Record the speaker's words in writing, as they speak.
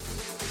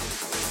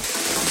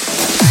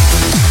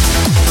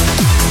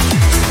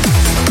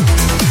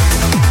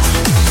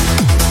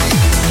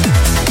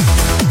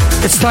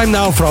It's time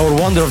now for our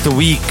Wonder of the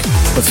Week.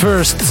 But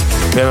first,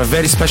 we have a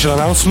very special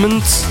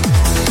announcement.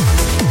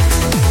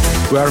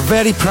 We are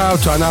very proud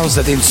to announce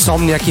that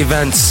Insomniac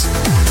Events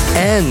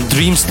and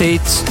Dream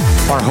State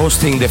are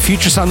hosting the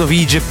Future Sound of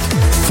Egypt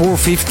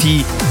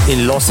 450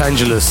 in Los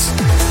Angeles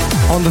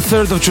on the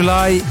 3rd of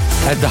July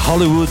at the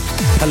Hollywood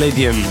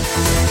Palladium.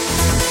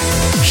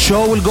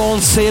 Show will go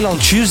on sale on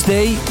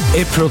Tuesday,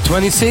 April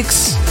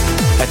 26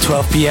 at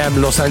 12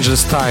 p.m. Los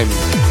Angeles time.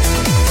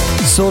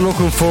 So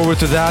looking forward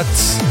to that,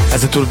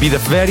 as it will be the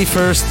very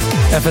first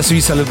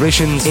FSOE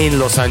celebrations in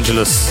Los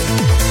Angeles.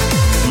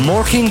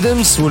 More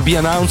kingdoms will be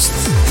announced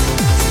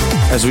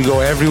as we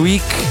go every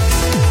week,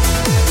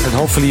 and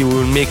hopefully we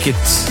will make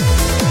it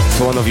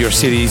to one of your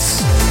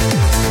cities,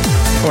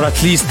 or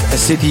at least a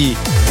city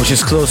which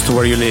is close to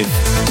where you live.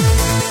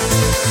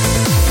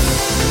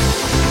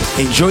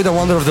 Enjoy the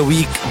Wonder of the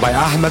Week by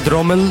Ahmed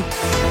Romel,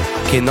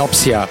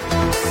 Kenopsia.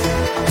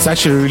 It's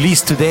actually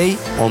released today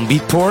on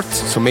Beatport,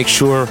 so make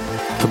sure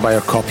to buy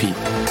a copy.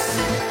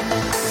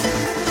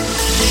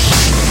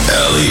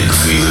 Elliot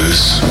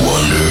Fila's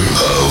Wonder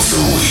of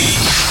the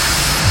Week.